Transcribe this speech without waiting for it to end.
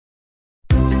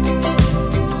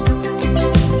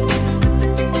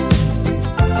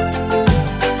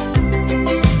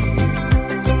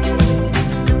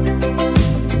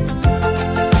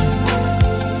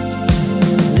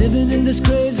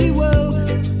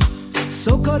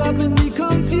caught up in the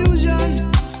confusion.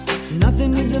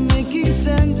 Nothing isn't making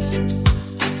sense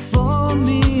for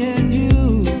me and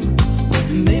you.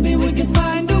 Maybe we can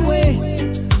find a way.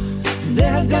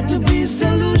 There has got to be a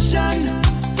solution.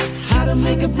 How to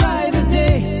make a brighter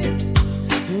day.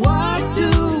 What do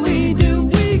we do?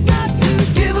 We got to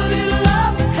give a little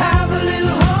love, have a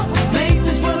little hope, make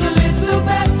this world a little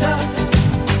better.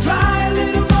 Try a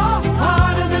little more,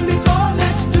 harder than before.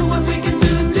 Let's do what we can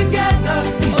do together.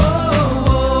 Oh,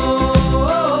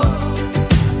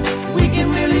 we can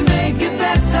really make it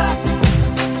better.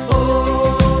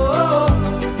 Oh,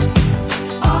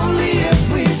 only if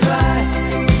we try.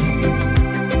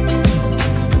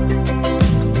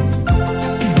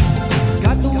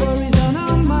 Got the worries on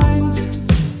our minds,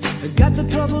 got the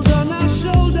troubles on our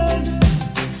shoulders.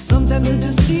 Sometimes it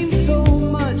just seems so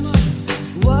much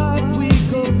what we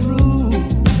go through.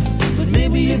 But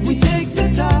maybe if we take the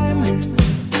time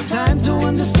to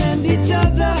understand each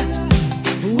other,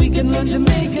 we can learn to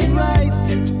make it right.